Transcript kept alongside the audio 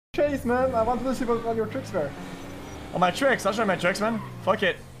Chase, man. I wanted to see what your tricks were. Oh, my tricks. I'll show you my tricks, man. Fuck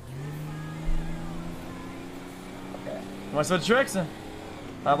it. Okay. You want some tricks?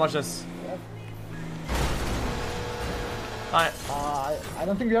 Watch this. Yeah. Alright. I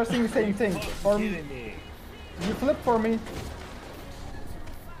don't think we are seeing the same thing. For me. You flip for me.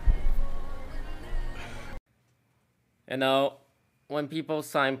 You know, when people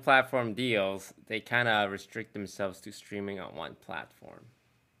sign platform deals, they kind of restrict themselves to streaming on one platform.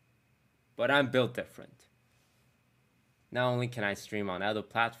 But I'm built different. Not only can I stream on other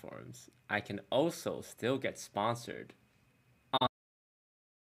platforms, I can also still get sponsored on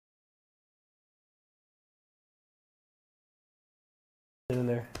in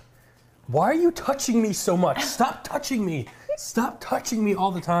there. Why are you touching me so much? Stop touching me. Stop touching me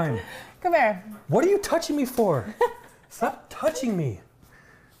all the time. Come here. What are you touching me for? Stop touching me.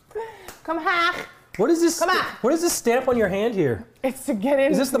 Come here. What is this? Come on. What is this stamp on your hand here? It's to get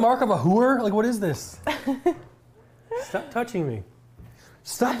in. Is this the mark of a hooer? Like, what is this? Stop touching me.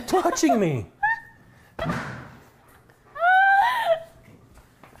 Stop touching me.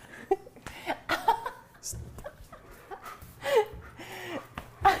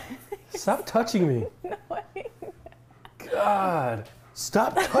 Stop touching me. God.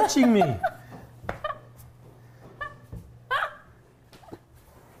 Stop touching me.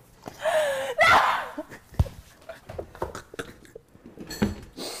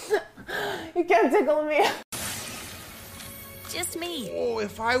 You can't tickle me. Just me. Oh,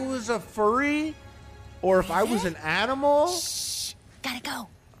 if I was a furry, or if I was an animal, Shh. Gotta go.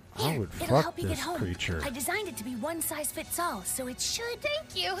 I would It'll fuck help you get this home. creature. I designed it to be one size fits all, so it should.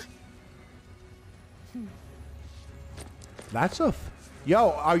 Thank you. That's a...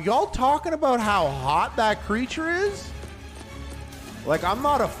 Yo, are y'all talking about how hot that creature is? Like, I'm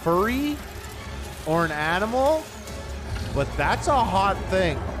not a furry or an animal, but that's a hot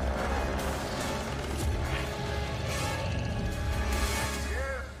thing.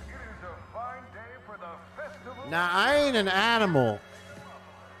 Now, I ain't an animal,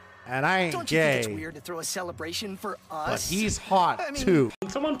 and I ain't Don't gay, you think it's weird to throw a celebration for but us? he's hot, too. Can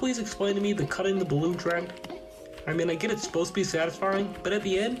someone please explain to me the cutting the balloon trend? I mean, I get it's supposed to be satisfying, but at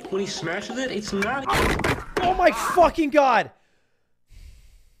the end, when he smashes it, it's not. Oh my fucking god!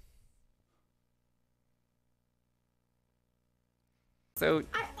 So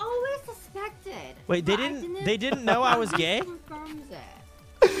I always suspected. Wait, they didn't know I was gay? Confirms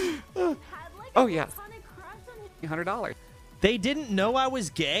it. oh yeah, $100. They didn't know I was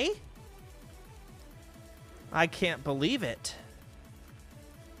gay? I can't believe it.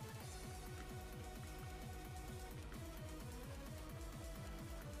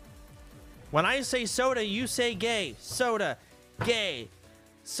 When I say soda, you say gay. Soda, gay.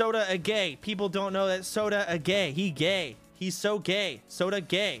 Soda a gay. People don't know that Soda a gay. He gay. He's so gay. Soda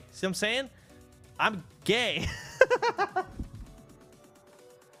gay. See what I'm saying? I'm gay.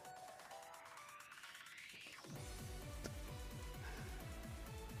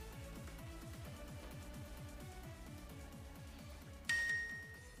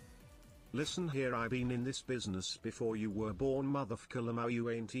 Listen here, I been in this business before you were born, motherfucker. Lamo, you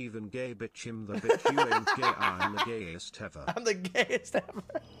ain't even gay, bitch. I'm the bitch. You ain't gay. I'm the gayest ever. I'm the gayest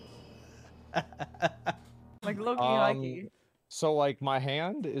ever. Like Loki hockey. So like my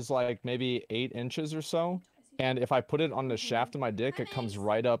hand is like maybe 8 inches or so, and if I put it on the shaft of my dick, it comes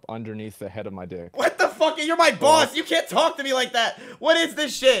right up underneath the head of my dick. What the fuck? You're my boss. You can't talk to me like that. What is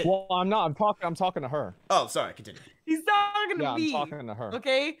this shit? Well, I'm not. I'm talking to her. Oh, sorry. Continue. He's talking to Yeah, me. I'm talking to her.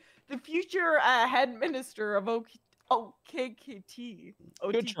 Okay? The future head minister of OKKT.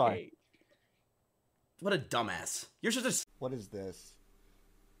 Good try. What a dumbass. You're just a... What is this?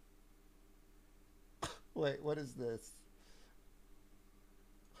 Wait, what is this?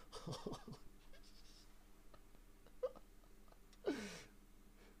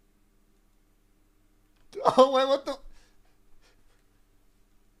 Oh, wait, what the...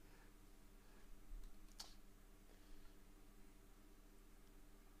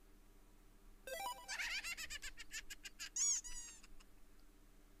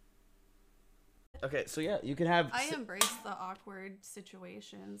 Okay, so yeah, you can have... I embrace the awkward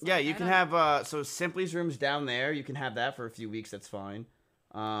situations. Yeah, Like, you I can don't- have, so Simply's room's down there. You can have that for a few weeks. That's fine.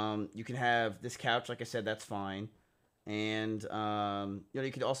 You can have this couch, like I said, that's fine. And, you know,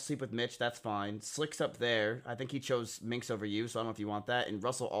 you could also sleep with Mitch. That's fine. Slick's up there. I think he chose Minx over you, so I don't know if you want that. And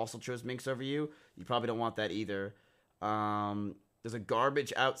Russell also chose Minx over you. You probably don't want that either. There's a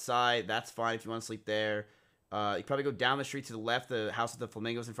garbage outside. That's fine if you want to sleep there. You probably go down the street to the left, the house with the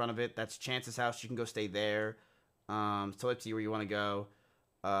flamingos in front of it. That's Chance's house. You can go stay there. It's totally up to you where you want to go.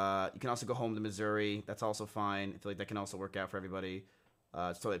 You can also go home to Missouri. That's also fine. I feel like that can also work out for everybody.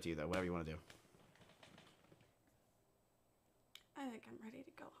 It's totally up to you though. Whatever you want to do. I think I'm ready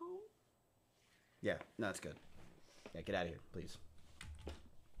to go home. Yeah, no, that's good. Yeah, get out of here, please.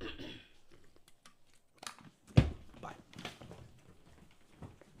 Bye.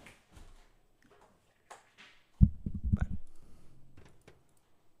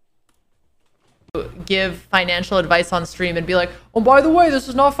 Give financial advice on stream and be like, oh, by the way, this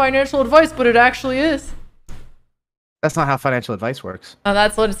is not financial advice, but it actually is. That's not how financial advice works. And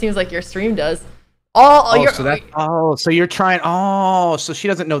that's what it seems like your stream does. So you're trying. Oh, so she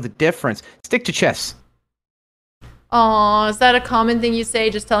doesn't know the difference. Stick to chess. Oh, is that a common thing you say?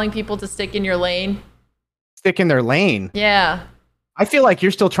 Just telling people to stick in your lane? Stick in their lane. Yeah. I feel like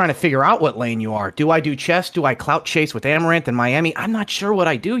you're still trying to figure out what lane you are. Do I do chess? Do I clout chase with Amaranth and Miami? I'm not sure what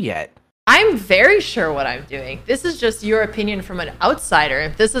I do yet. I'm very sure what I'm doing. This is just your opinion from an outsider.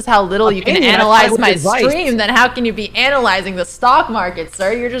 If this is how little you can analyze my stream, then how can you be analyzing the stock market,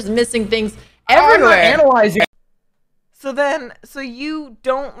 sir? You're just missing things everywhere. I'm not analyzing. So you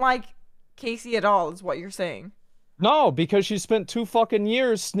don't like Casey at all, is what you're saying? No, because she spent 2 fucking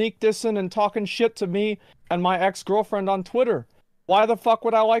years sneak dissing and talking shit to me and my ex-girlfriend on Twitter. Why the fuck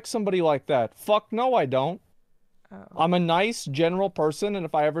would I like somebody like that? Fuck no, I don't. Oh. I'm a nice, general person, and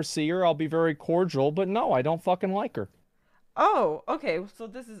if I ever see her, I'll be very cordial, but no, I don't fucking like her. Oh, okay. So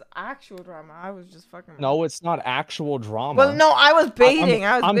this is actual drama. I was just fucking... No, it's not actual drama. Well, no, I was baiting.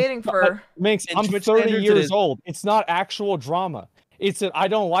 I was baiting for... Minx, I'm 30 years old. It's not actual drama. It's that I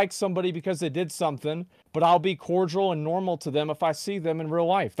don't like somebody because they did something, but I'll be cordial and normal to them if I see them in real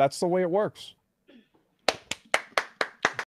life. That's the way it works.